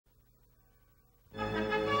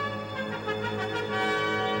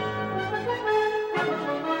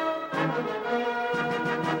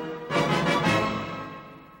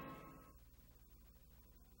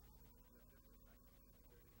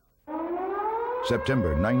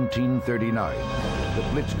September 1939, the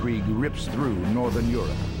Blitzkrieg rips through northern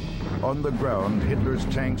Europe. On the ground, Hitler's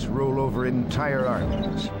tanks roll over entire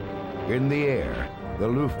armies. In the air, the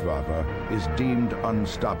Luftwaffe is deemed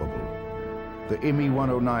unstoppable. The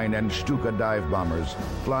Me-109 and Stuka dive bombers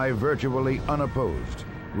fly virtually unopposed,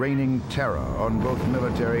 raining terror on both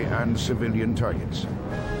military and civilian targets.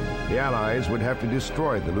 The Allies would have to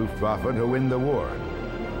destroy the Luftwaffe to win the war.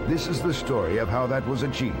 This is the story of how that was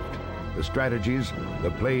achieved, the strategies,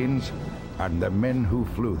 the planes, and the men who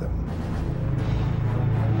flew them.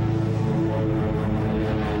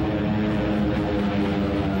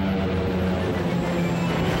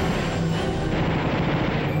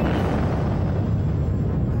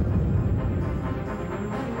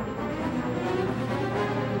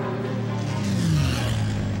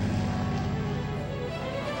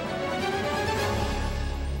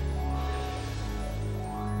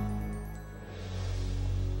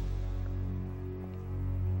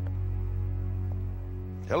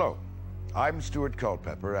 Hello, I'm Stuart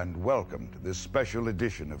Culpepper, and welcome to this special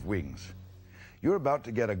edition of Wings. You're about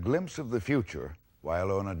to get a glimpse of the future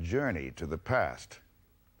while on a journey to the past.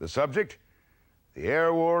 The subject? The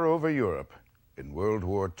air war over Europe in World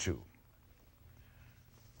War II.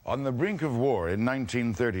 On the brink of war in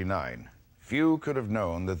 1939, few could have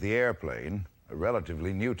known that the airplane, a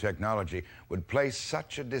relatively new technology, would play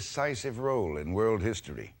such a decisive role in world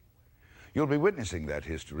history. You'll be witnessing that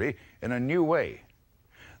history in a new way.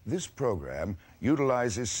 This program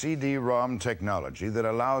utilizes CD-ROM technology that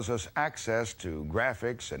allows us access to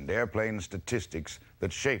graphics and airplane statistics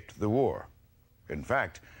that shaped the war. In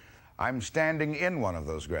fact, I'm standing in one of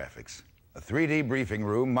those graphics, a 3D briefing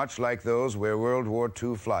room much like those where World War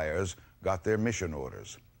II flyers got their mission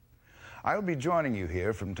orders. I'll be joining you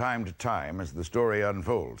here from time to time as the story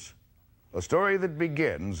unfolds. A story that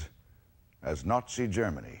begins as Nazi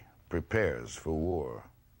Germany prepares for war.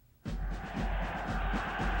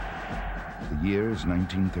 The year is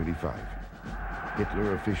 1935.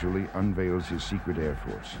 Hitler officially unveils his secret air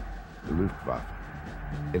force, the Luftwaffe.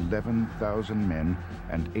 11,000 men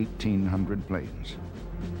and 1,800 planes.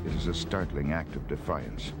 It is a startling act of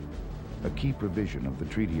defiance. A key provision of the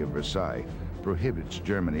Treaty of Versailles prohibits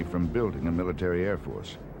Germany from building a military air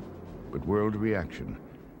force. But world reaction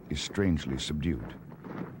is strangely subdued.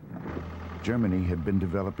 Germany had been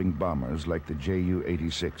developing bombers like the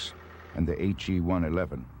Ju-86 and the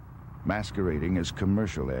He-111, masquerading as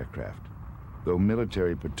commercial aircraft, though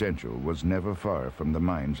military potential was never far from the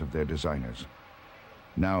minds of their designers.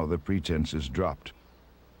 Now the pretense is dropped.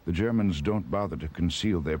 The Germans don't bother to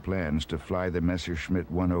conceal their plans to fly the Messerschmitt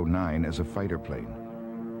 109 as a fighter plane.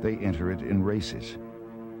 They enter it in races.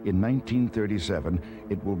 In 1937,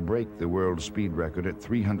 it will break the world speed record at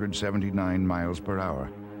 379 miles per hour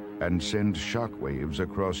and send shockwaves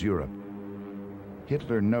across Europe.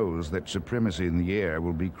 Hitler knows that supremacy in the air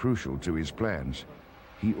will be crucial to his plans.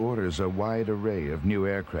 He orders a wide array of new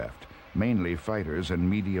aircraft, mainly fighters and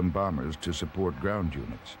medium bombers, to support ground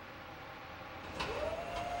units.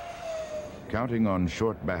 Counting on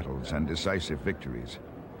short battles and decisive victories,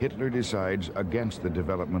 Hitler decides against the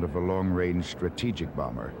development of a long-range strategic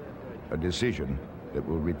bomber, a decision that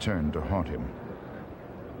will return to haunt him.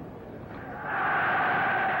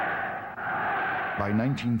 By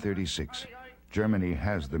 1936, Germany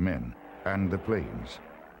has the men and the planes,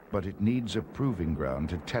 but it needs a proving ground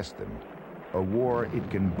to test them, a war it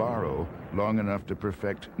can borrow long enough to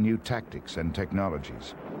perfect new tactics and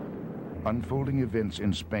technologies. Unfolding events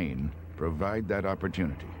in Spain provide that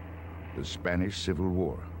opportunity, the Spanish Civil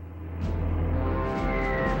War.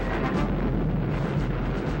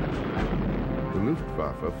 The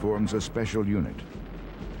Luftwaffe forms a special unit,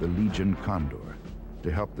 the Legion Condor,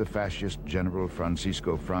 to help the fascist General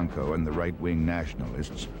Francisco Franco and the right-wing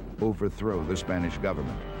nationalists overthrow the Spanish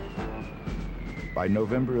government. By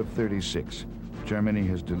November of '36, Germany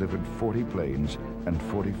has delivered 40 planes and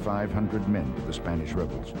 4,500 men to the Spanish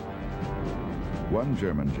rebels. One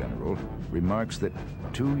German general remarks that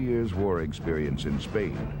 2 years' war experience in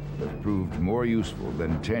Spain have proved more useful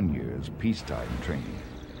than 10 years peacetime training.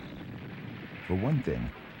 For one thing,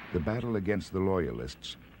 the battle against the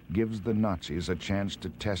Loyalists gives the Nazis a chance to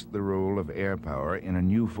test the role of air power in a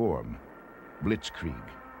new form, Blitzkrieg,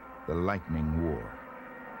 the lightning war.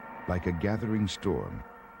 Like a gathering storm,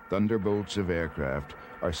 thunderbolts of aircraft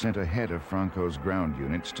are sent ahead of Franco's ground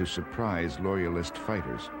units to surprise Loyalist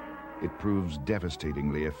fighters. It proves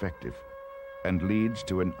devastatingly effective and leads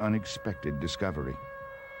to an unexpected discovery.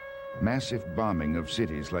 Massive bombing of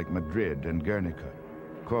cities like Madrid and Guernica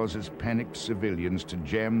causes panicked civilians to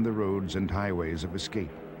jam the roads and highways of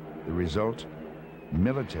escape. The result?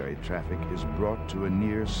 Military traffic is brought to a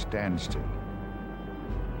near standstill.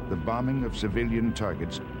 the bombing of civilian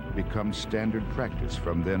targets becomes standard practice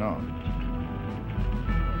from then on.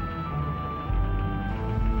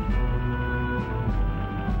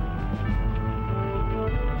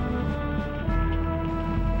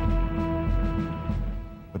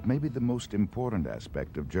 But maybe the most important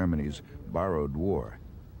aspect of Germany's borrowed war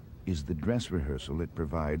is the dress rehearsal it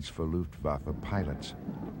provides for Luftwaffe pilots,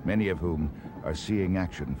 many of whom are seeing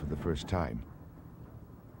action for the first time.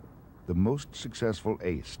 The most successful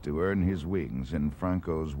ace to earn his wings in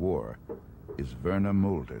Franco's war is Werner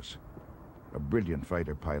Mulders. A brilliant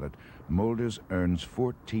fighter pilot, Mulders earns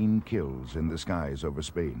 14 kills in the skies over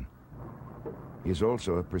Spain. He is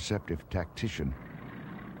also a perceptive tactician.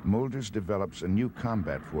 Mulders develops a new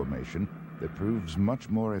combat formation that proves much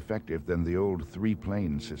more effective than the old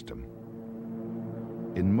three-plane system.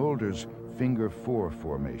 In Mulders' Finger 4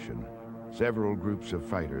 formation, several groups of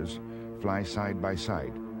fighters fly side by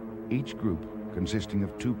side, each group consisting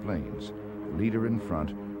of 2 planes, the leader in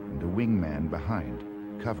front and a wingman behind,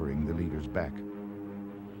 covering the leader's back.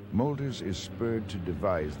 Mulders is spurred to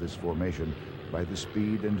devise this formation by the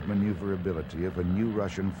speed and maneuverability of a new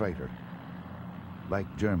Russian fighter. Like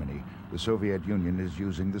Germany, the Soviet Union is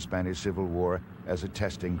using the Spanish Civil War as a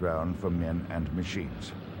testing ground for men and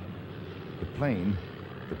machines. The plane,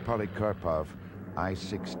 the Polikarpov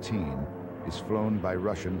I-16, is flown by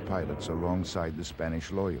Russian pilots alongside the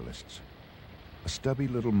Spanish loyalists. A stubby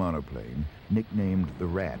little monoplane, nicknamed the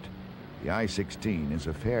Rat, the I-16 is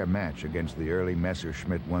a fair match against the early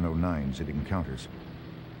Messerschmitt 109s it encounters.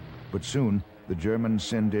 But soon, the Germans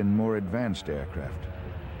send in more advanced aircraft,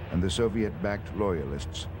 and the Soviet-backed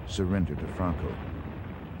loyalists surrender to Franco.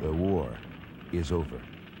 The war is over.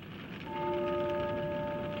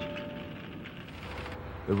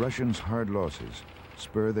 The Russians' hard losses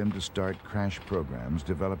spur them to start crash programs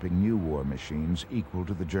developing new war machines equal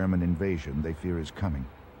to the German invasion they fear is coming.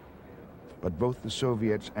 But both the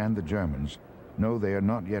Soviets and the Germans know they are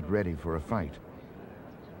not yet ready for a fight.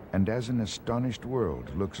 And as an astonished world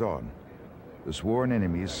looks on, the sworn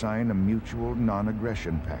enemies sign a mutual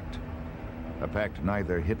non-aggression pact. A pact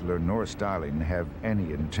neither Hitler nor Stalin have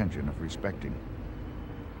any intention of respecting.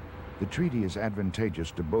 The treaty is advantageous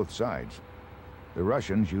to both sides. The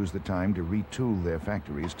Russians use the time to retool their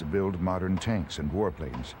factories to build modern tanks and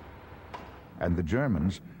warplanes. And the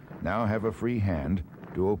Germans now have a free hand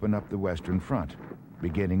to open up the Western Front,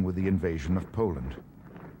 beginning with the invasion of Poland.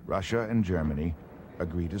 Russia and Germany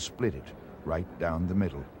agree to split it right down the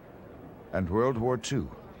middle. And World War II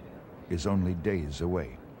is only days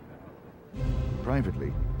away.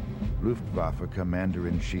 Privately, Luftwaffe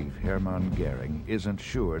Commander-in-Chief Hermann Goering isn't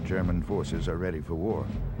sure German forces are ready for war.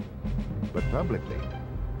 But publicly,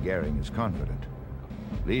 Goering is confident.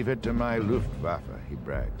 "Leave it to my Luftwaffe," he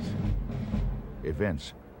brags.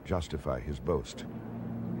 Events justify his boast.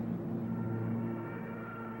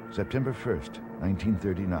 September 1st,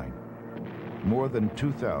 1939. More than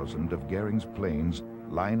 2,000 of Goering's planes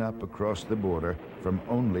line up across the border from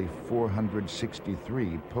only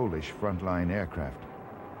 463 Polish frontline aircraft.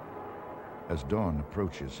 As dawn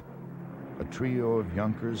approaches, a trio of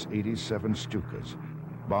Junkers 87 Stukas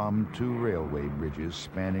bomb 2 railway bridges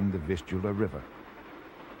spanning the Vistula River,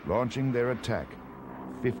 launching their attack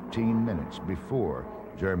 15 minutes before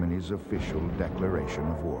Germany's official declaration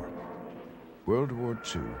of war. World War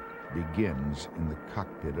II begins in the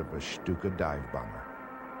cockpit of a Stuka dive bomber.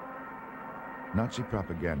 Nazi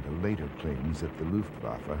propaganda later claims that the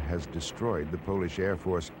Luftwaffe has destroyed the Polish Air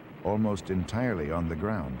Force almost entirely on the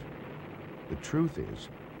ground. The truth is,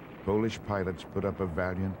 Polish pilots put up a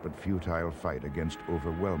valiant but futile fight against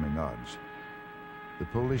overwhelming odds. The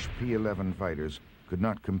Polish P-11 fighters could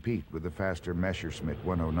not compete with the faster Messerschmitt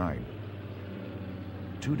 109.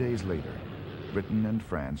 2 days later, Britain and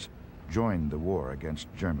France joined the war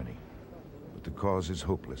against Germany. But the cause is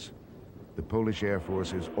hopeless. The Polish Air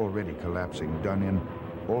Force is already collapsing, done in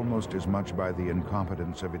almost as much by the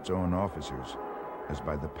incompetence of its own officers as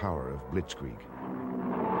by the power of blitzkrieg.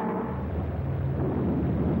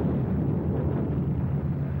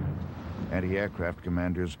 Anti-aircraft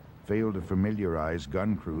commanders fail to familiarize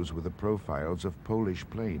gun crews with the profiles of Polish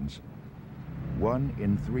planes. 1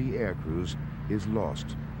 in 3 air crews is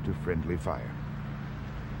lost to friendly fire.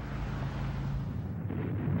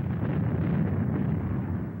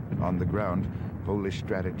 On the ground, Polish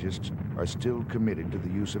strategists are still committed to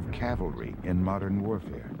the use of cavalry in modern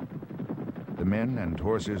warfare. The men and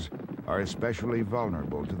horses are especially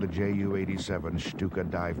vulnerable to the Ju-87 Stuka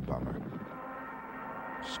dive bomber.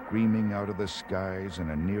 Screaming out of the skies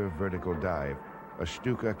in a near-vertical dive, a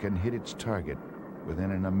Stuka can hit its target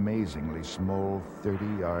within an amazingly small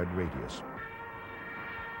 30-yard radius.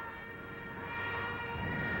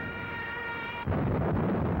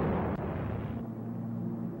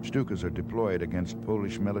 Stukas are deployed against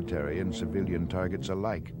Polish military and civilian targets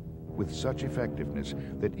alike, with such effectiveness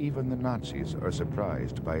that even the Nazis are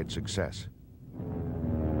surprised by its success.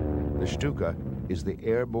 The Stuka is the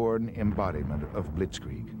airborne embodiment of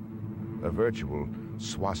Blitzkrieg, a virtual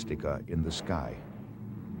swastika in the sky.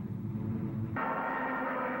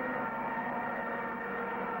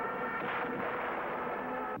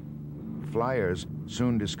 Flyers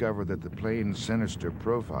soon discover that the plane's sinister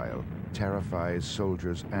profile terrifies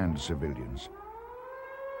soldiers and civilians.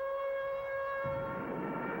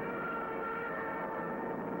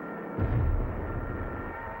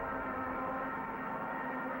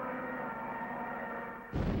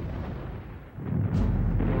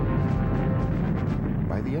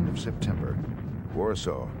 By the end of September,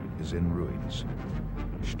 Warsaw is in ruins.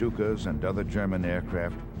 Stukas and other German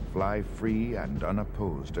aircraft fly free and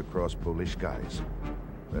unopposed across Polish skies.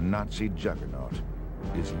 The Nazi juggernaut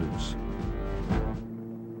is loose.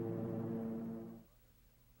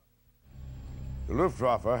 The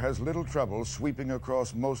Luftwaffe has little trouble sweeping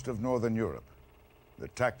across most of Northern Europe. The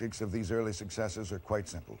tactics of these early successes are quite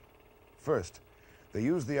simple. First, they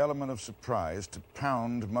use the element of surprise to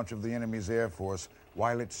pound much of the enemy's air force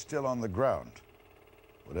while it's still on the ground.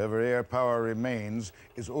 Whatever air power remains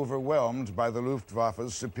is overwhelmed by the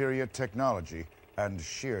Luftwaffe's superior technology and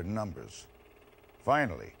sheer numbers.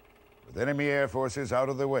 Finally, with enemy air forces out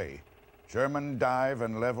of the way, German dive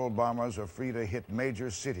and level bombers are free to hit major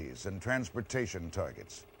cities and transportation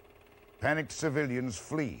targets. Panicked civilians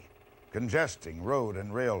flee, congesting road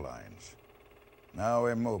and rail lines. Now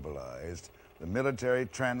immobilized, the military,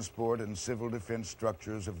 transport, and civil defense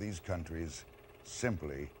structures of these countries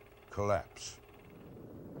simply collapse.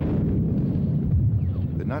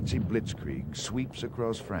 The Nazi blitzkrieg sweeps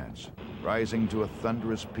across France, rising to a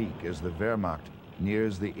thunderous peak as the Wehrmacht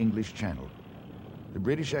nears the English Channel. The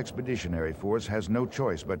British Expeditionary Force has no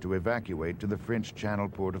choice but to evacuate to the French Channel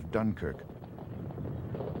port of Dunkirk.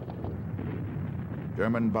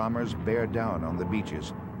 German bombers bear down on the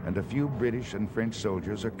beaches, and a few British and French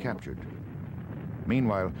soldiers are captured.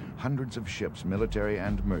 Meanwhile, hundreds of ships, military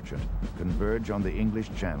and merchant, converge on the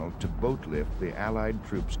English Channel to boat lift the Allied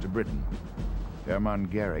troops to Britain. Hermann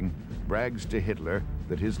Goering brags to Hitler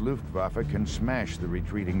that his Luftwaffe can smash the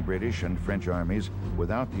retreating British and French armies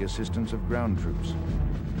without the assistance of ground troops.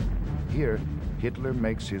 Here, Hitler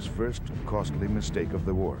makes his first costly mistake of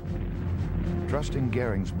the war. Trusting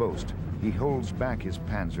Goering's boast, he holds back his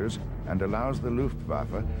panzers and allows the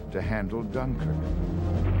Luftwaffe to handle Dunkirk.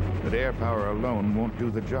 But air power alone won't do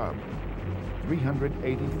the job.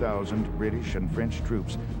 380,000 British and French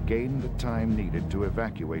troops gain the time needed to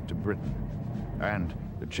evacuate to Britain, and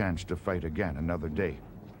the chance to fight again another day.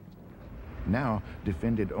 Now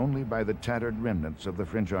defended only by the tattered remnants of the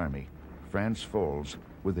French army, France falls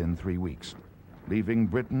within 3 weeks, leaving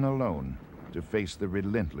Britain alone to face the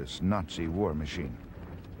relentless Nazi war machine.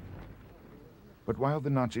 But while the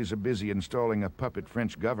Nazis are busy installing a puppet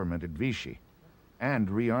French government at Vichy and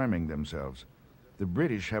rearming themselves, the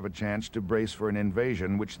British have a chance to brace for an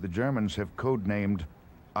invasion which the Germans have codenamed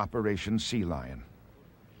Operation Sea Lion.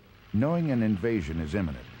 Knowing an invasion is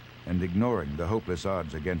imminent and ignoring the hopeless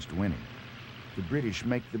odds against winning, the British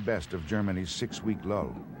make the best of Germany's 6-week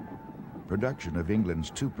lull. Production of England's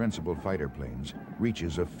 2 principal fighter planes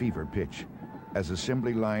reaches a fever pitch as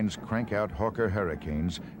assembly lines crank out Hawker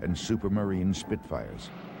Hurricanes and Supermarine Spitfires.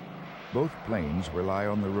 Both planes rely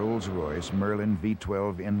on the Rolls-Royce Merlin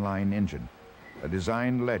V12 inline engine, a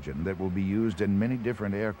design legend that will be used in many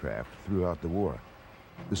different aircraft throughout the war.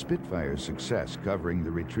 The Spitfire's success covering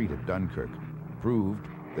the retreat at Dunkirk proved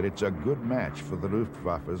that it's a good match for the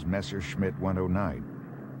Luftwaffe's Messerschmitt 109.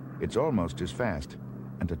 It's almost as fast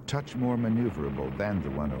and a touch more maneuverable than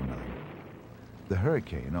the 109. The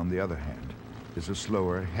Hurricane, on the other hand, is a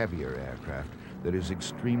slower, heavier aircraft that is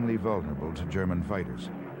extremely vulnerable to German fighters.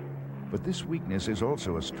 But this weakness is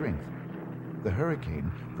also a strength. The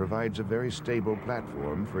Hurricane provides a very stable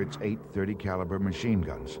platform for its 8 30-caliber machine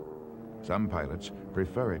guns. Some pilots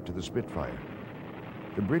prefer it to the Spitfire.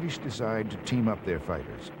 The British decide to team up their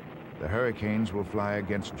fighters. The Hurricanes will fly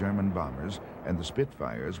against German bombers, and the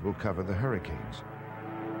Spitfires will cover the Hurricanes.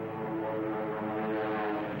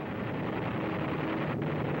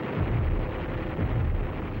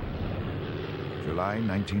 July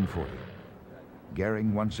 1940.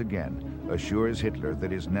 Goering once again assures Hitler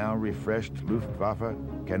that his now refreshed Luftwaffe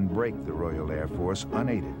can break the Royal Air Force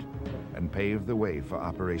unaided and pave the way for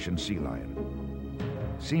Operation Sea Lion.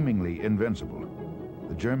 Seemingly invincible,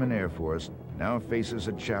 the German Air Force now faces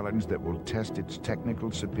a challenge that will test its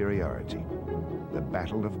technical superiority. The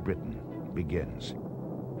Battle of Britain begins.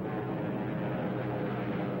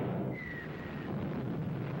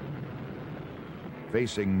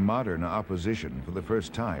 Facing modern opposition for the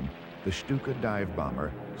first time, the Stuka dive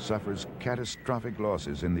bomber suffers catastrophic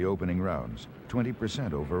losses in the opening rounds,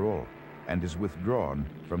 20% overall, and is withdrawn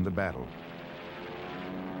from the battle.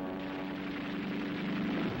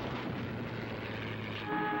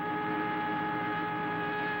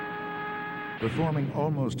 Performing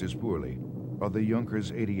almost as poorly are the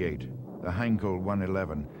Junkers 88, the Heinkel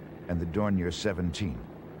 111, and the Dornier 17.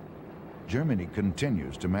 Germany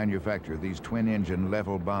continues to manufacture these twin-engine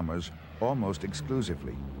level bombers almost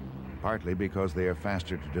exclusively, partly because they are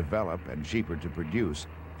faster to develop and cheaper to produce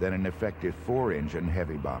than an effective four-engine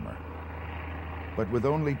heavy bomber. But with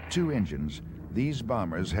only two engines, these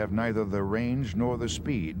bombers have neither the range nor the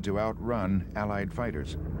speed to outrun Allied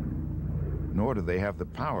fighters, nor do they have the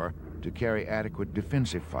power to carry adequate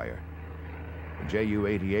defensive fire. The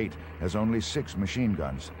Ju-88 has only 6 machine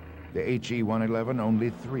guns, the He-111 only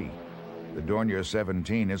 3. The Dornier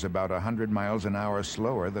 17 is about 100 miles an hour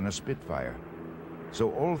slower than a Spitfire.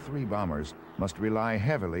 So all 3 bombers must rely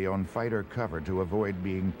heavily on fighter cover to avoid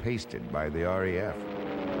being pasted by the RAF.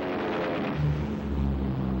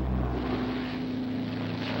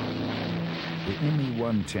 The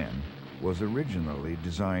Me-110 was originally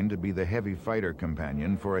designed to be the heavy fighter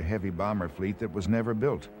companion for a heavy bomber fleet that was never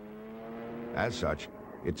built. As such,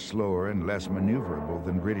 it's slower and less maneuverable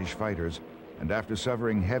than British fighters, and after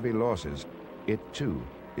suffering heavy losses, it too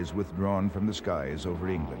is withdrawn from the skies over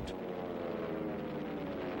England.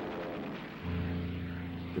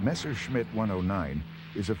 The Messerschmitt 109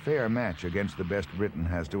 is a fair match against the best Britain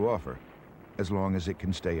has to offer, as long as it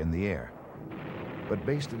can stay in the air. But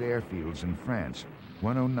based at airfields in France,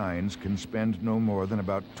 109s can spend no more than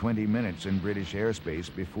about 20 minutes in British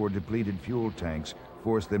airspace before depleted fuel tanks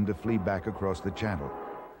force them to flee back across the Channel.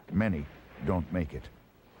 Many don't make it.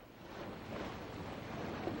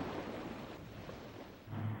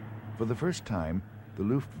 For the first time, the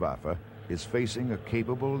Luftwaffe is facing a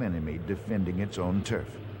capable enemy defending its own turf.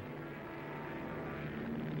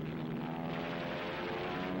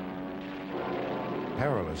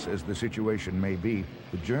 Perilous as the situation may be,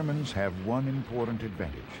 the Germans have one important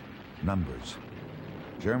advantage: numbers.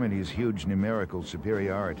 Germany's huge numerical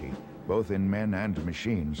superiority, both in men and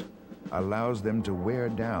machines, allows them to wear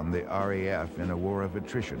down the RAF in a war of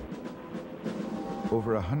attrition.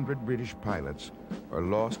 Over 100 British pilots are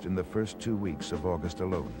lost in the first 2 weeks of August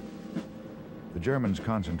alone. The Germans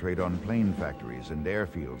concentrate on plane factories and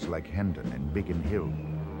airfields like Hendon and Biggin Hill,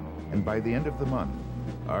 and by the end of the month,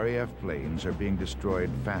 RAF planes are being destroyed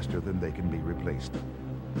faster than they can be replaced.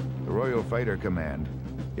 The Royal Fighter Command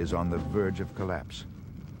is on the verge of collapse.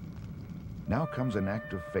 Now comes an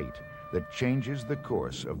act of fate that changes the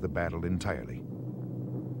course of the battle entirely.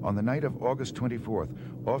 On the night of August 24th,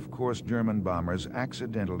 off-course German bombers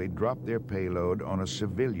accidentally dropped their payload on a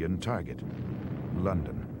civilian target,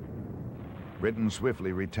 London. Britain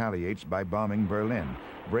swiftly retaliates by bombing Berlin,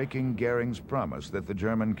 breaking Goering's promise that the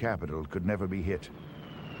German capital could never be hit.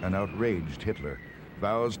 An outraged Hitler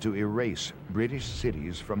vows to erase British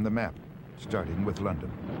cities from the map, starting with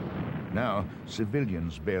London. Now,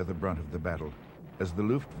 civilians bear the brunt of the battle, as the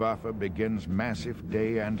Luftwaffe begins massive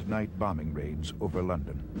day and night bombing raids over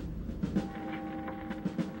London.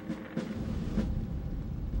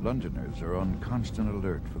 Londoners are on constant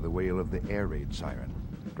alert for the wail of the air raid siren,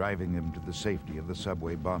 driving them to the safety of the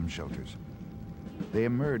subway bomb shelters. They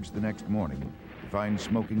emerge the next morning to find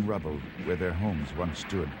smoking rubble where their homes once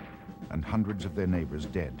stood, and hundreds of their neighbors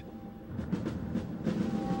dead.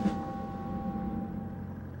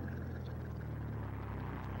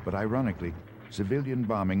 But ironically, civilian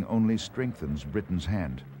bombing only strengthens Britain's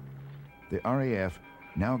hand. The RAF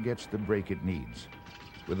now gets the break it needs.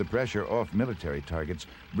 With the pressure off military targets,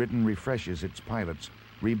 Britain refreshes its pilots,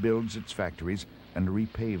 rebuilds its factories, and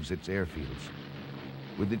repaves its airfields.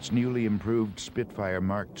 With its newly improved Spitfire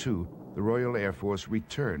Mark II, the Royal Air Force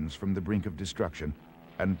returns from the brink of destruction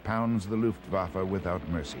and pounds the Luftwaffe without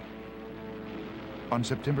mercy. On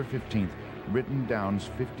September 15th, Britain downs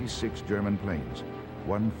 56 German planes,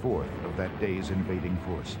 1/4 of that day's invading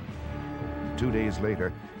force. 2 days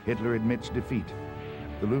later, Hitler admits defeat.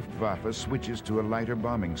 The Luftwaffe switches to a lighter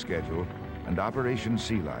bombing schedule, and Operation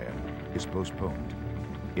Sea Lion is postponed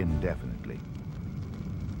indefinitely.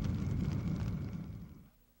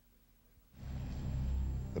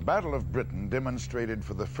 The Battle of Britain demonstrated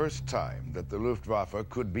for the first time that the Luftwaffe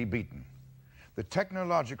could be beaten. The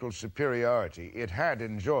technological superiority it had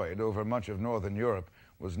enjoyed over much of Northern Europe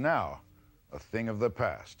was now a thing of the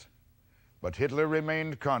past. But Hitler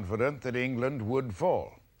remained confident that England would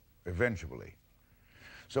fall, eventually.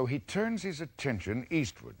 So he turns his attention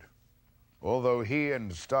eastward. Although he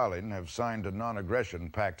and Stalin have signed a non-aggression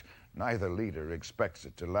pact neither leader expects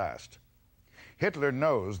it to last. Hitler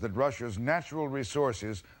knows that Russia's natural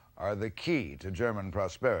resources are the key to German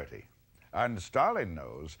prosperity. And Stalin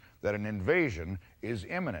knows that an invasion is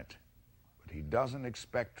imminent. But he doesn't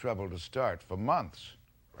expect trouble to start for months,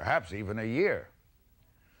 perhaps even a year.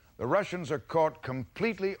 The Russians are caught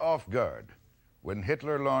completely off guard when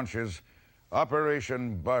Hitler launches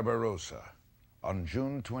Operation Barbarossa on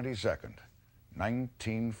June 22nd,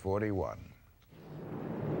 1941.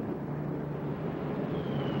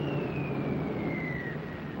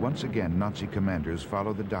 Once again, Nazi commanders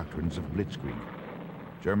follow the doctrines of Blitzkrieg.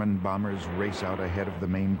 German bombers race out ahead of the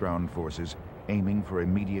main ground forces, aiming for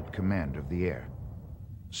immediate command of the air.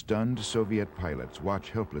 Stunned Soviet pilots watch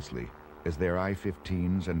helplessly as their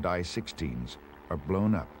I-15s and I-16s are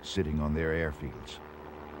blown up sitting on their airfields.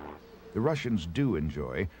 The Russians do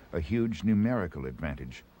enjoy a huge numerical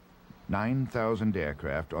advantage. 9,000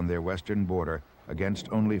 aircraft on their western border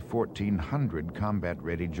against only 1,400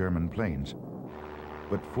 combat-ready German planes.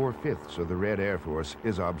 But 4/5 of the Red Air Force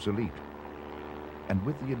is obsolete. And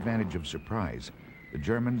with the advantage of surprise, the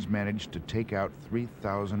Germans managed to take out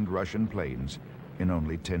 3,000 Russian planes in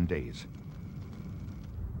only 10 days.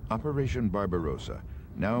 Operation Barbarossa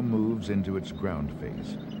now moves into its ground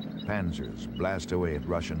phase. Panzers blast away at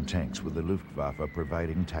Russian tanks with the Luftwaffe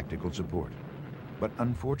providing tactical support. But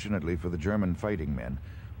unfortunately for the German fighting men,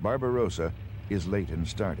 Barbarossa is late in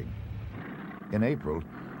starting. In April,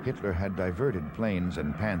 Hitler had diverted planes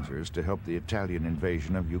and panzers to help the Italian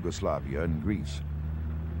invasion of Yugoslavia and Greece.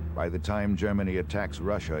 By the time Germany attacks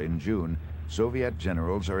Russia in June, Soviet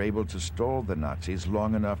generals are able to stall the Nazis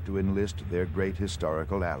long enough to enlist their great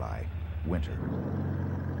historical ally, winter.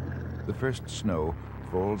 The first snow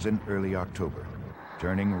falls in early October,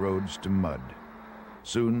 turning roads to mud.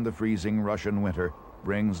 Soon the freezing Russian winter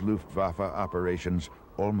brings Luftwaffe operations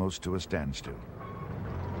almost to a standstill.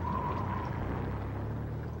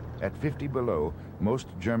 At 50 below, most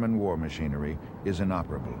German war machinery is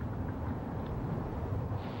inoperable.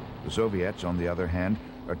 The Soviets, on the other hand,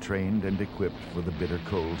 are trained and equipped for the bitter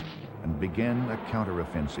cold and begin a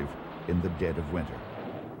counteroffensive in the dead of winter.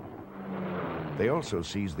 They also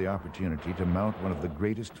seize the opportunity to mount one of the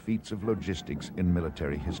greatest feats of logistics in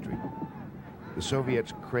military history. The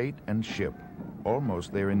Soviets crate and ship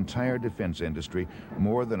almost their entire defense industry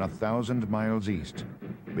more than 1,000 miles east,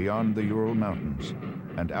 beyond the Ural Mountains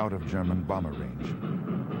and out of German bomber range.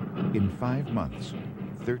 In 5 months,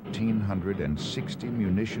 1,360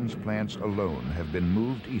 munitions plants alone have been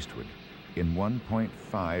moved eastward in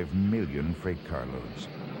 1.5 million freight car loads.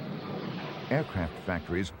 Aircraft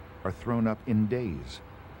factories are thrown up in days,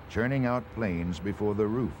 churning out planes before the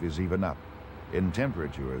roof is even up, in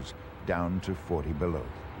temperatures down to 40 below.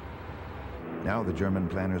 Now the German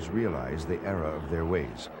planners realize the error of their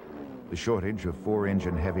ways. The shortage of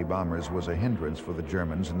 4-engine heavy bombers was a hindrance for the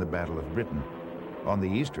Germans in the Battle of Britain. On the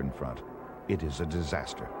Eastern Front, it is a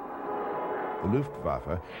disaster. The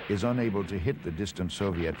Luftwaffe is unable to hit the distant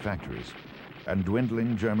Soviet factories, and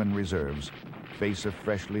dwindling German reserves face a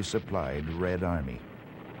freshly supplied Red Army.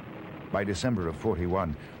 By December of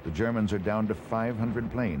 41, the Germans are down to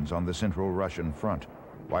 500 planes on the Central Russian front,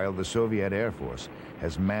 while the Soviet Air Force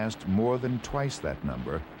has massed more than twice that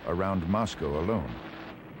number around Moscow alone.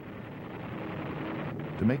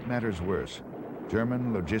 To make matters worse,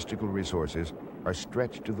 German logistical resources are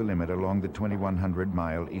stretched to the limit along the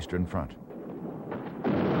 2,100-mile Eastern Front.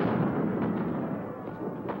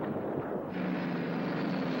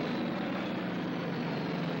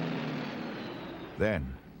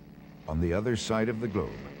 Then, on the other side of the globe,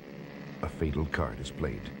 a fatal card is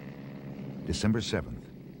played. December 7th,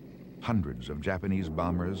 hundreds of Japanese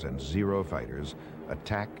bombers and Zero fighters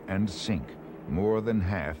attack and sink more than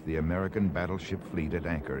half the American battleship fleet at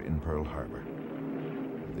anchor in Pearl Harbor.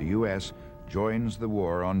 The U.S. joins the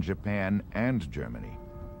war on Japan and Germany,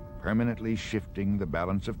 permanently shifting the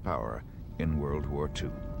balance of power in World War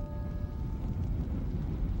II.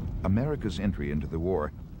 America's entry into the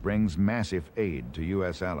war brings massive aid to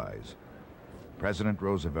U.S. allies. President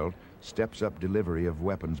Roosevelt steps up delivery of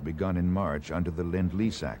weapons begun in March under the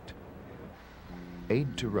Lend-Lease Act.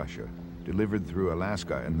 Aid to Russia, delivered through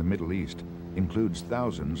Alaska and the Middle East, includes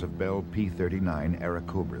thousands of Bell P-39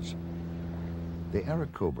 Airacobras. The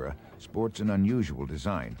Airacobra sports an unusual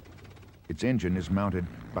design. Its engine is mounted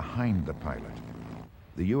behind the pilot.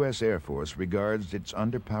 The U.S. Air Force regards its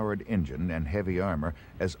underpowered engine and heavy armor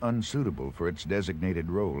as unsuitable for its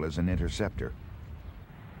designated role as an interceptor.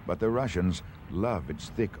 But the Russians love its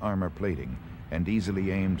thick armor plating and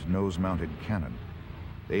easily aimed nose-mounted cannon.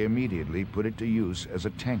 They immediately put it to use as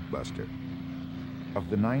a tank buster. Of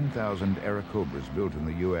the 9,000 Airacobras built in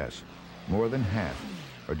the U.S., more than half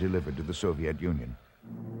are delivered to the Soviet Union.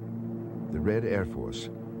 The Red Air Force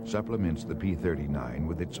supplements the P-39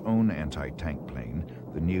 with its own anti-tank plane,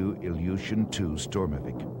 the new Ilyushin-2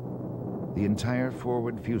 Stormovik. The entire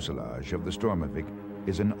forward fuselage of the Stormovik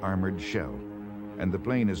is an armored shell, and the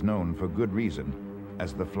plane is known for good reason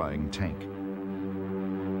as the flying tank.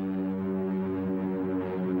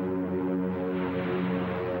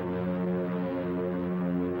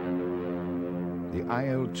 The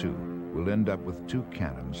IL-2 will end up with 2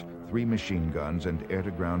 cannons, 3 machine guns, and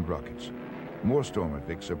air-to-ground rockets. More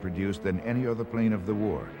Stormoviks are produced than any other plane of the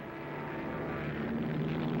war.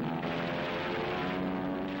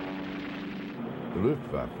 The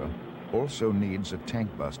Luftwaffe also needs a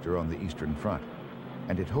tank buster on the Eastern Front,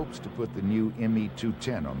 and it hopes to put the new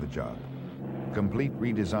Me-210 on the job. Complete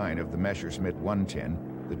redesign of the Messerschmitt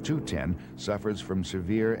 110, the 210 suffers from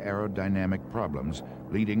severe aerodynamic problems,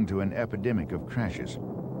 leading to an epidemic of crashes.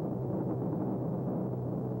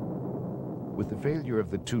 With the failure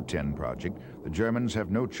of the 210 project, the Germans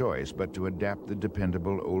have no choice but to adapt the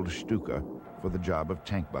dependable old Stuka for the job of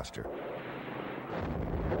tank buster.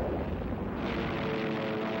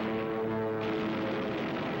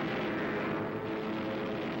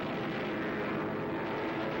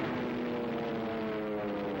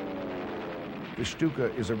 The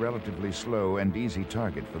Stuka is a relatively slow and easy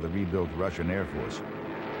target for the rebuilt Russian Air Force.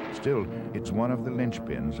 Still, it's one of the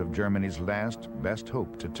linchpins of Germany's last, best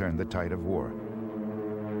hope to turn the tide of war.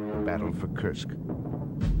 The battle for Kursk.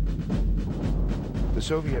 The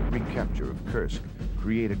Soviet recapture of Kursk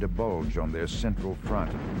created a bulge on their central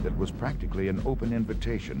front that was practically an open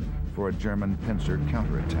invitation for a German pincer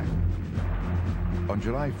counterattack. On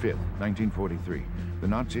July 5, 1943, the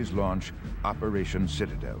Nazis launch Operation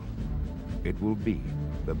Citadel. It will be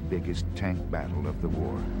the biggest tank battle of the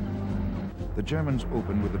war. The Germans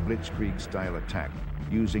open with a blitzkrieg-style attack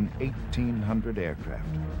using 1,800 aircraft.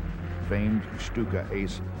 Famed Stuka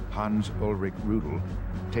ace Hans-Ulrich Rudel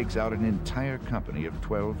takes out an entire company of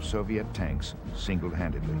 12 Soviet tanks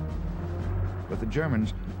single-handedly. But the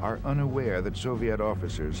Germans are unaware that Soviet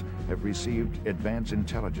officers have received advance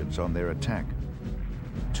intelligence on their attack.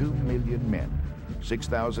 2 million men,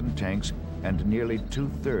 6,000 tanks, and nearly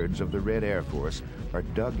 2/3 of the Red Air Force are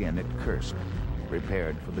dug in at Kursk,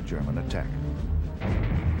 prepared for the German attack.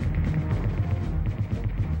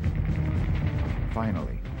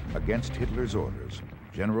 Finally, against Hitler's orders,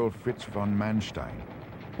 General Fritz von Manstein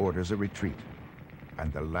orders a retreat,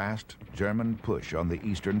 and the last German push on the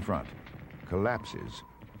Eastern Front collapses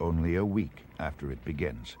only a week after it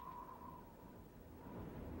begins.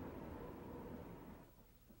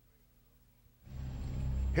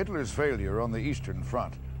 Hitler's failure on the Eastern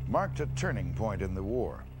Front marked a turning point in the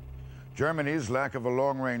war. Germany's lack of a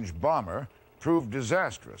long-range bomber proved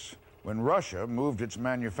disastrous when Russia moved its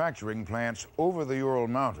manufacturing plants over the Ural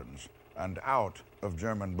Mountains and out of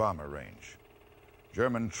German bomber range.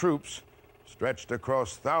 German troops, stretched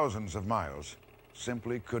across thousands of miles,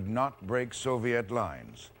 simply could not break Soviet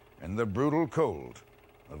lines in the brutal cold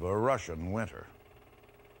of a Russian winter.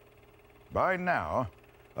 By now,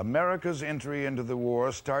 America's entry into the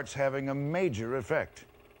war starts having a major effect.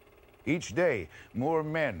 Each day, more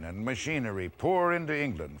men and machinery pour into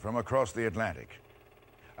England from across the Atlantic.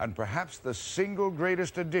 And perhaps the single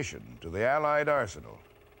greatest addition to the Allied arsenal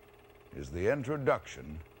is the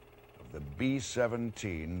introduction of the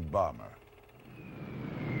B-17 bomber.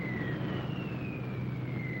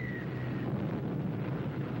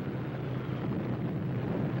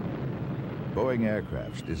 Boeing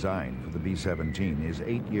aircrafts designed for the B-17 is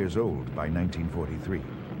 8 years old by 1943,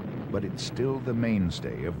 but it's still the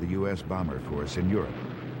mainstay of the U.S. bomber force in Europe,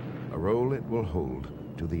 a role it will hold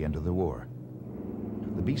to the end of the war.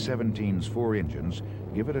 The B-17's 4 engines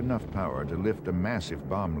give it enough power to lift a massive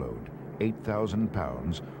bomb load, 8,000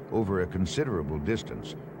 pounds, over a considerable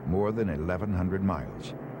distance, more than 1,100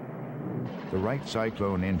 miles. The Wright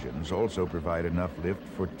Cyclone engines also provide enough lift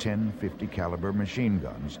for 10 50 caliber machine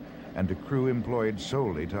guns and a crew employed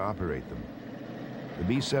solely to operate them. The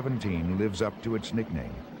B-17 lives up to its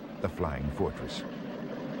nickname, the Flying Fortress.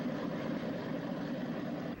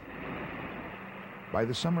 By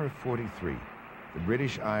the summer of '43, the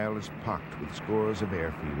British Isle is pocked with scores of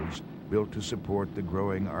airfields built to support the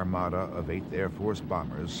growing armada of 8th Air Force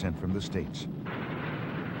bombers sent from the States.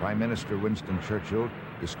 Prime Minister Winston Churchill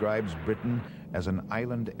describes Britain as an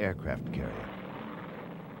island aircraft carrier.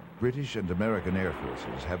 British and American Air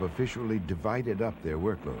Forces have officially divided up their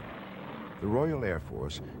workload. The Royal Air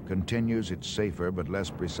Force continues its safer but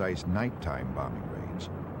less precise nighttime bombing raids,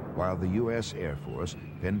 while the U.S. Air Force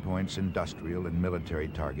pinpoints industrial and military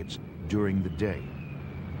targets during the day.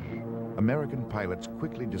 American pilots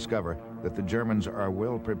quickly discover that the Germans are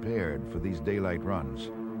well prepared for these daylight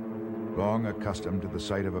runs. Long accustomed to the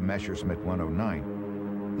sight of a Messerschmitt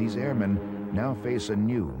 109, these airmen now face a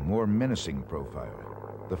new, more menacing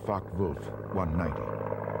profile, the Focke-Wulf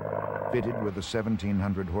 190. Fitted with a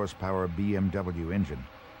 1,700 horsepower BMW engine,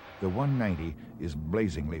 the 190 is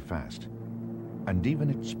blazingly fast. And even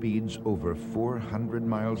at speeds over 400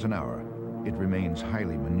 miles an hour, it remains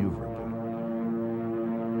highly maneuverable.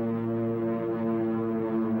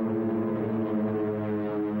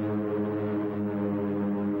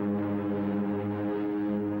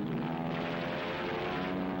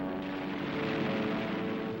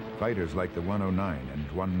 Fighters like the 109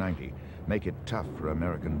 and 190 make it tough for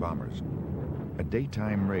American bombers. A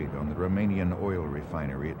daytime raid on the Romanian oil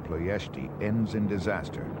refinery at Ploiești ends in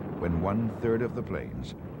disaster when 1/3 of the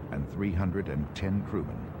planes and 310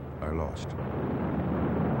 crewmen are lost.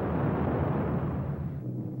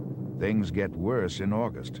 Things get worse in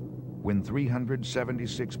August when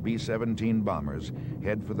 376 B-17 bombers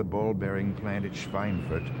head for the ball-bearing plant at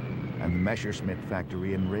Schweinfurt and the Messerschmitt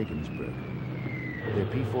factory in Regensburg. Their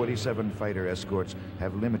P-47 fighter escorts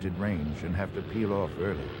have limited range and have to peel off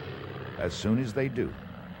early. As soon as they do,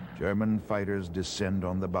 German fighters descend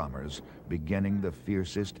on the bombers, beginning the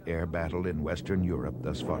fiercest air battle in Western Europe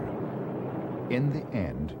thus far. In the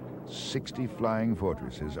end, 60 flying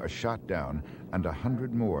fortresses are shot down and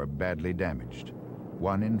 100 more badly damaged.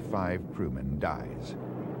 1 in 5 crewmen dies.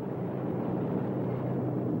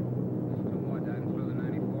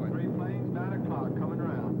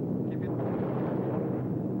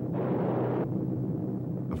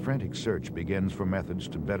 A frantic search begins for methods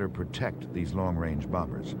to better protect these long-range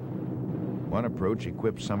bombers. One approach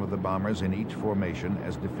equips some of the bombers in each formation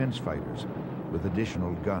as defense fighters, with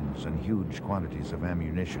additional guns and huge quantities of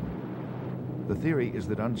ammunition. The theory is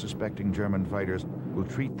that unsuspecting German fighters will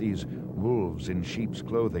treat these wolves in sheep's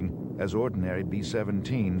clothing as ordinary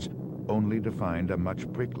B-17s, only to find a much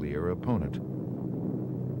pricklier opponent.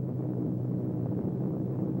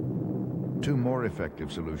 2 more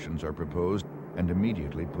effective solutions are proposed and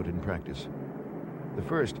immediately put in practice. The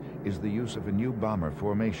first is the use of a new bomber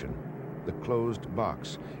formation, the closed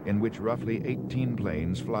box, in which roughly 18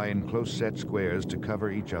 planes fly in close set squares to cover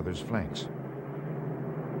each other's flanks.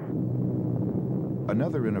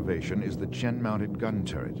 Another innovation is the Chen-mounted gun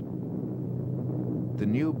turret. The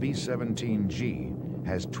new B-17G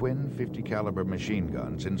has twin 50-caliber machine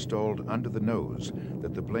guns installed under the nose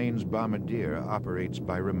that the plane's bombardier operates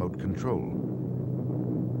by remote control.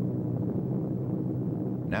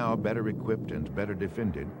 Now better equipped and better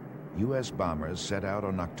defended, U.S. bombers set out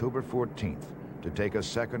on October 14th to take a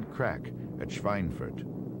second crack at Schweinfurt.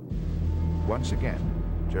 Once again,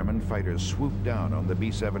 German fighters swoop down on the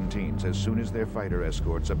B-17s as soon as their fighter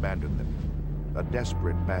escorts abandon them. A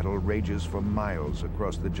desperate battle rages for miles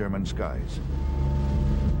across the German skies.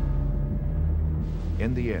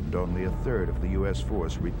 In the end, only 1/3 of the U.S.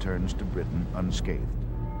 force returns to Britain unscathed.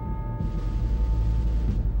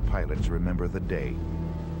 Pilots remember the day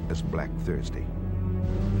as Black Thursday.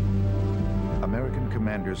 American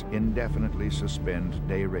commanders indefinitely suspend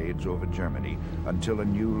day raids over Germany until a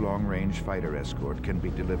new long-range fighter escort can be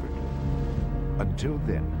delivered. Until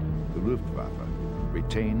then, the Luftwaffe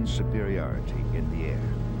retains superiority in the air.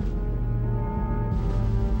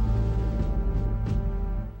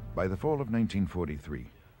 By the fall of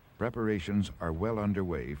 1943, preparations are well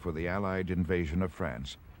underway for the Allied invasion of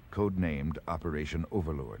France, codenamed Operation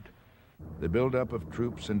Overlord. The buildup of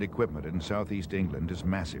troops and equipment in southeast England is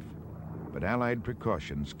massive, but Allied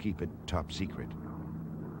precautions keep it top secret.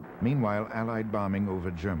 Meanwhile, Allied bombing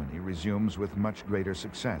over Germany resumes with much greater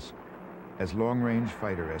success, as long-range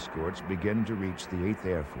fighter escorts begin to reach the 8th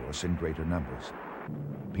Air Force in greater numbers.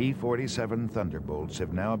 P-47 Thunderbolts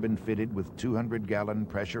have now been fitted with 200-gallon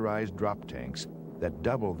pressurized drop tanks that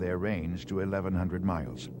double their range to 1,100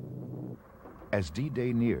 miles. As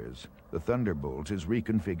D-Day nears, the Thunderbolt is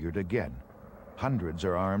reconfigured again. Hundreds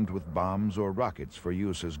are armed with bombs or rockets for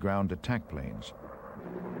use as ground attack planes.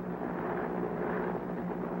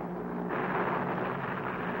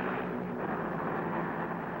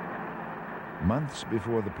 Months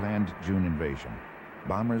before the planned June invasion,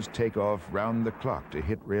 bombers take off round the clock to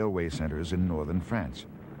hit railway centers in northern France.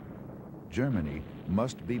 Germany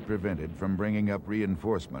must be prevented from bringing up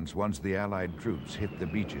reinforcements once the Allied troops hit the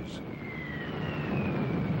beaches.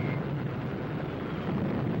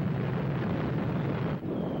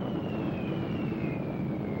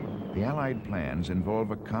 The Allied plans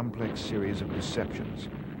involve a complex series of deceptions,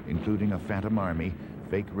 including a phantom army,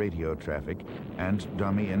 fake radio traffic, and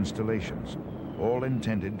dummy installations, all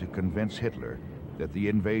intended to convince Hitler that the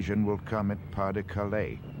invasion will come at Pas de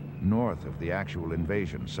Calais, north of the actual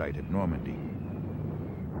invasion site at Normandy.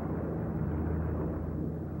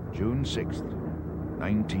 June 6th,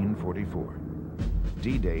 1944.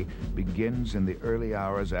 D-Day begins in the early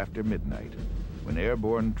hours after midnight, when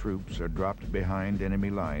airborne troops are dropped behind enemy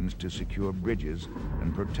lines to secure bridges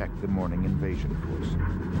and protect the morning invasion force.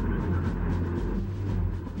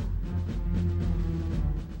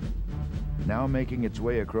 Now making its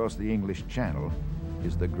way across the English Channel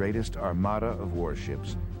is the greatest armada of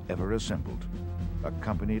warships ever assembled,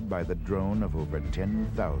 accompanied by the drone of over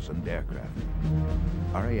 10,000 aircraft.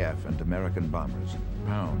 RAF and American bombers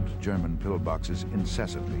pound German pillboxes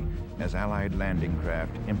incessantly as Allied landing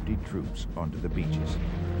craft empty troops onto the beaches.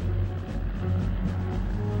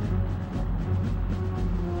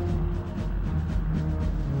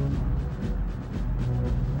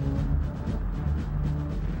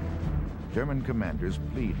 German commanders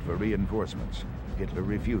plead for reinforcements. Hitler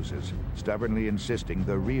refuses, stubbornly insisting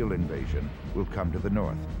the real invasion will come to the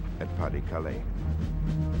north, at Pas-de-Calais.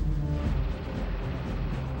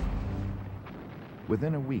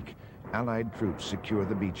 Within a week, Allied troops secure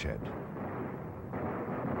the beachhead.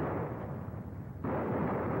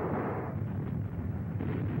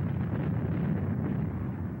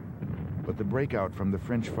 But the breakout from the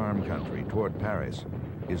French farm country toward Paris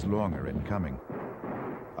is longer in coming.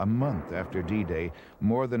 A month after D-Day,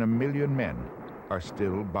 more than 1 million men are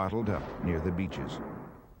still bottled up near the beaches.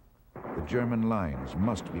 The German lines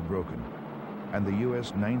must be broken, and the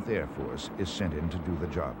U.S. 9th Air Force is sent in to do the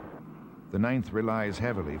job. The 9th relies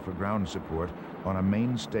heavily for ground support on a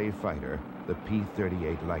mainstay fighter, the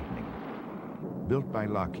P-38 Lightning. Built by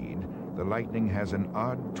Lockheed, the Lightning has an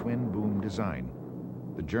odd twin-boom design.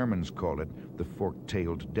 The Germans call it the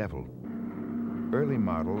fork-tailed devil. Early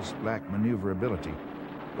models lack maneuverability,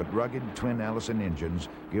 but rugged twin Allison engines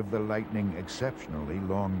give the Lightning exceptionally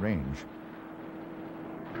long range.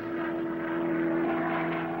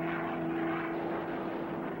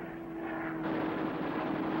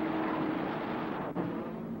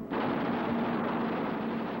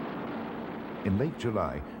 In late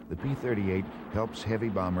July, the P-38 helps heavy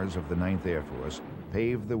bombers of the 9th Air Force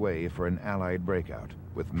pave the way for an Allied breakout,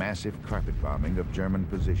 with massive carpet bombing of German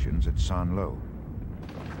positions at Saint-Lô.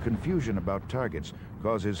 Confusion about targets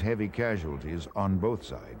causes heavy casualties on both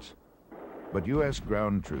sides. But U.S.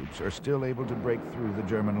 ground troops are still able to break through the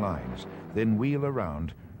German lines, then wheel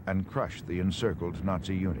around and crush the encircled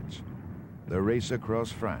Nazi units. The race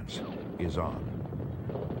across France is on.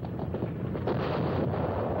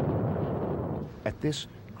 At this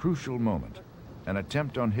crucial moment, an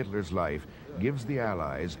attempt on Hitler's life gives the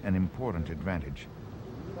Allies an important advantage.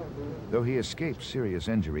 Though he escapes serious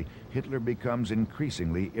injury, Hitler becomes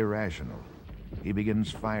increasingly irrational. He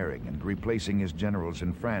begins firing and replacing his generals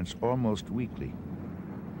in France almost weekly.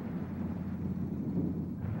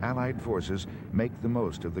 Allied forces make the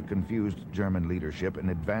most of the confused German leadership and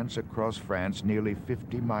advance across France nearly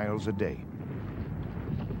 50 miles a day.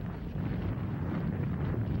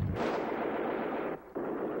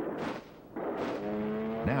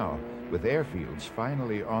 Now, with airfields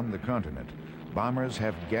finally on the continent, bombers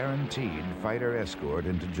have guaranteed fighter escort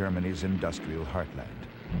into Germany's industrial heartland.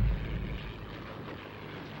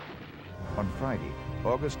 On Friday,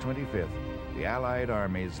 August 25th, the Allied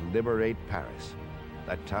armies liberate Paris.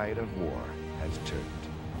 The tide of war has turned.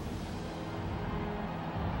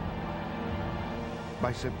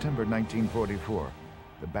 By September 1944,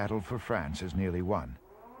 the battle for France is nearly won,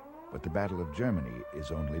 but the Battle of Germany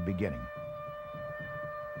is only beginning.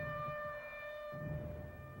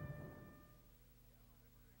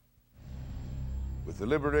 With the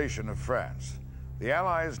liberation of France, the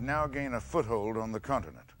Allies now gain a foothold on the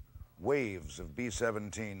continent. Waves of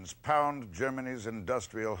B-17s pound Germany's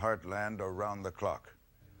industrial heartland around the clock.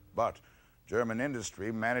 But German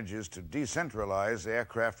industry manages to decentralize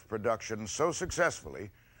aircraft production so successfully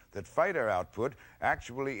that fighter output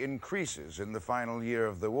actually increases in the final year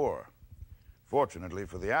of the war. Fortunately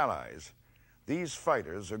for the Allies, these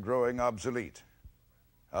fighters are growing obsolete.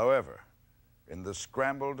 However, in the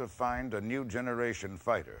scramble to find a new generation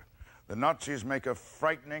fighter, the Nazis make a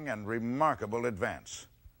frightening and remarkable advance.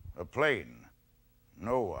 A plane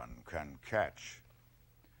no one can catch.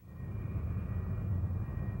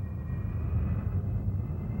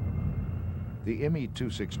 The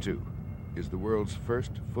Me-262 is the world's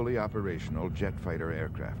first fully operational jet fighter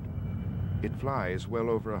aircraft. It flies well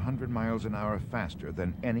over 100 miles an hour faster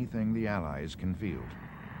than anything the Allies can field.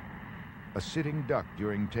 A sitting duck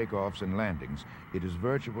during takeoffs and landings, it is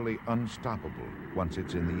virtually unstoppable once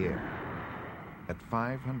it's in the air. At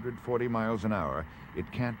 540 miles an hour, it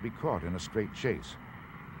can't be caught in a straight chase.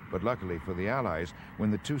 But luckily for the Allies,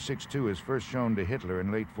 when the 262 is first shown to Hitler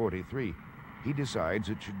in late '43, he decides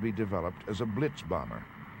it should be developed as a Blitz bomber.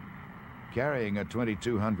 Carrying a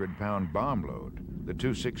 2,200-pound bomb load, the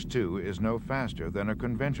 262 is no faster than a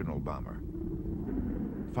conventional bomber.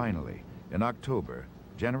 Finally, in October,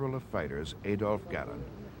 General of Fighters Adolf Galland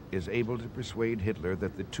is able to persuade Hitler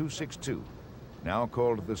that the 262, now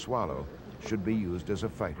called the Swallow, should be used as a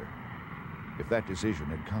fighter. If that decision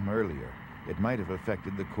had come earlier, it might have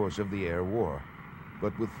affected the course of the air war.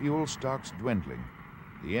 But with fuel stocks dwindling,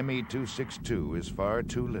 the Me-262 is far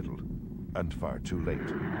too little and far too late.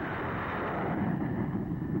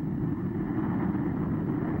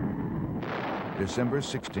 December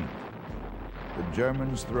 16th. The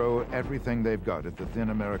Germans throw everything they've got at the thin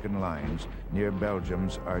American lines near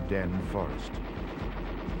Belgium's Ardennes forest.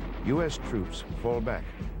 U.S. troops fall back,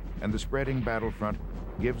 and the spreading battlefront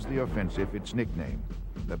gives the offensive its nickname,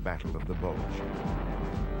 the Battle of the Bulge.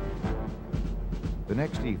 The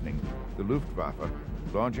next evening, the Luftwaffe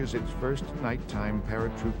launches its first nighttime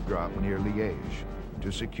paratroop drop near Liège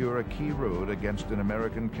to secure a key road against an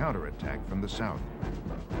American counterattack from the south.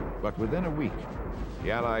 But within a week,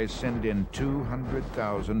 the Allies send in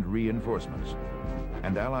 200,000 reinforcements,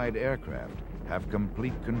 and Allied aircraft have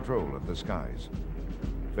complete control of the skies.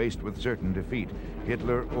 Faced with certain defeat,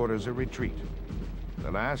 Hitler orders a retreat.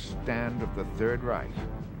 The last stand of the Third Reich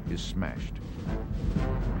is smashed.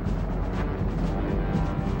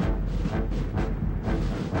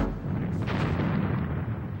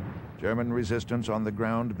 German resistance on the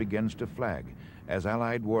ground begins to flag as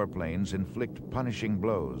Allied warplanes inflict punishing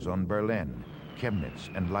blows on Berlin, Chemnitz,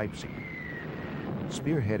 and Leipzig.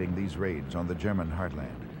 Spearheading these raids on the German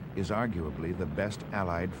heartland is arguably the best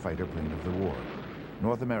Allied fighter plane of the war,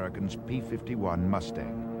 North American's P-51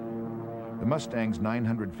 Mustang. The Mustang's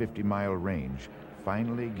 950-mile range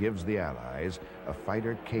finally gives the Allies a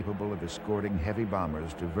fighter capable of escorting heavy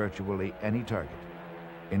bombers to virtually any target,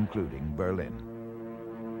 including Berlin.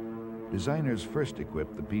 Designers first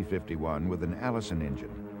equipped the P-51 with an Allison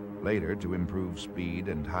engine. Later, to improve speed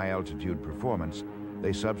and high-altitude performance,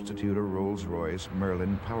 they substitute a Rolls-Royce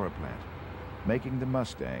Merlin power plant, making the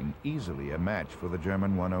Mustang easily a match for the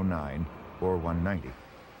German 109 or 190.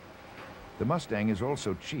 The Mustang is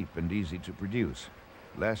also cheap and easy to produce,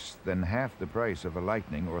 less than half the price of a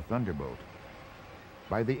Lightning or Thunderbolt.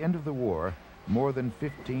 By the end of the war, more than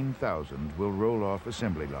 15,000 will roll off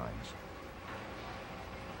assembly lines.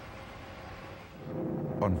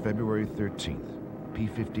 On February 13th,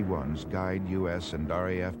 P-51s guide U.S. and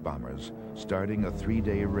RAF bombers, starting a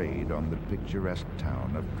 3-day raid on the picturesque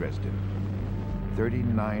town of Dresden.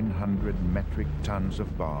 3,900 metric tons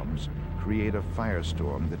of bombs create a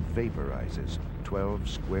firestorm that vaporizes 12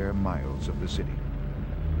 square miles of the city.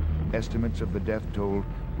 Estimates of the death toll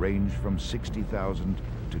range from 60,000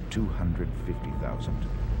 to 250,000.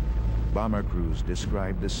 Bomber crews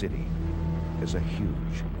describe the city as a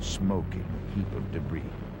huge, smoking heap of debris.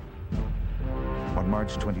 On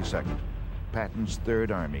March 22nd, Patton's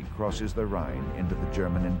Third Army crosses the Rhine into the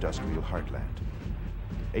German industrial heartland.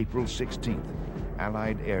 April 16th,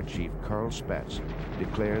 Allied Air Chief Karl Spaatz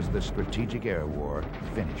declares the strategic air war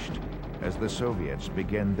finished as the Soviets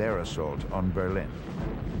begin their assault on Berlin.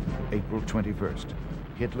 April 21st,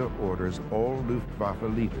 Hitler orders all Luftwaffe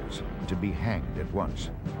leaders to be hanged at once.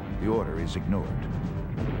 The order is ignored.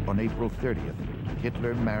 On April 30th,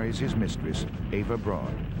 Hitler marries his mistress, Eva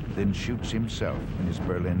Braun, then shoots himself in his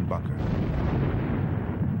Berlin bunker.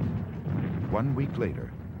 1 week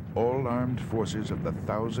later, all armed forces of the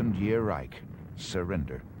 1,000-year Reich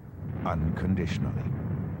surrender unconditionally.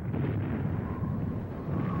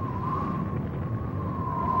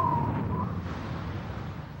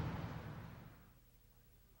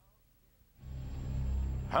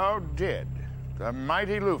 How did the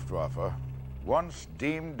mighty Luftwaffe, once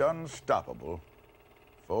deemed unstoppable,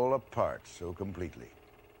 fall apart so completely?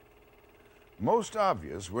 Most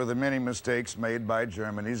obvious were the many mistakes made by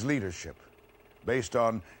Germany's leadership, based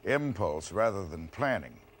on impulse rather than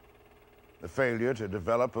planning. The failure to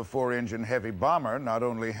develop a 4-engine heavy bomber not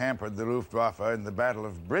only hampered the Luftwaffe in the Battle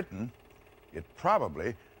of Britain, it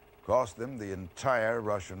probably cost them the entire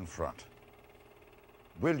Russian front.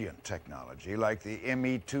 Brilliant technology like the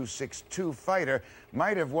Me-262 fighter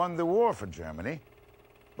might have won the war for Germany,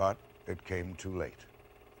 but it came too late.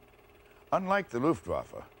 Unlike the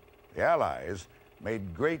Luftwaffe, the Allies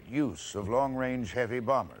made great use of long-range heavy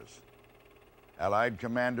bombers. Allied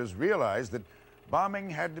commanders realized that bombing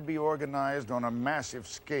had to be organized on a massive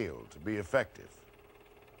scale to be effective.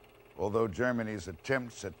 Although Germany's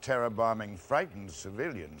attempts at terror bombing frightened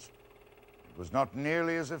civilians, it was not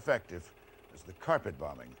nearly as effective as the carpet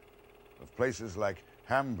bombing of places like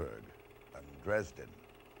Hamburg, and Dresden.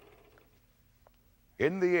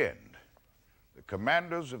 In the end, the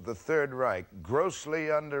commanders of the Third Reich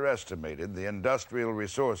grossly underestimated the industrial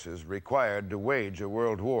resources required to wage a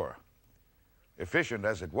world war. Efficient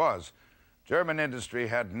as it was, German industry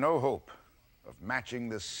had no hope of matching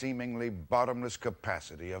the seemingly bottomless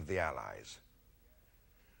capacity of the Allies.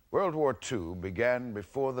 World War II began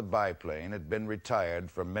before the biplane had been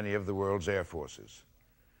retired from many of the world's air forces.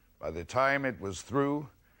 By the time it was through,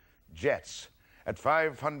 jets at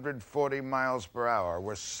 540 miles per hour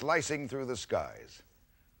were slicing through the skies,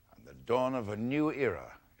 and the dawn of a new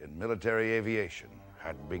era in military aviation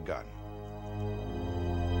had begun.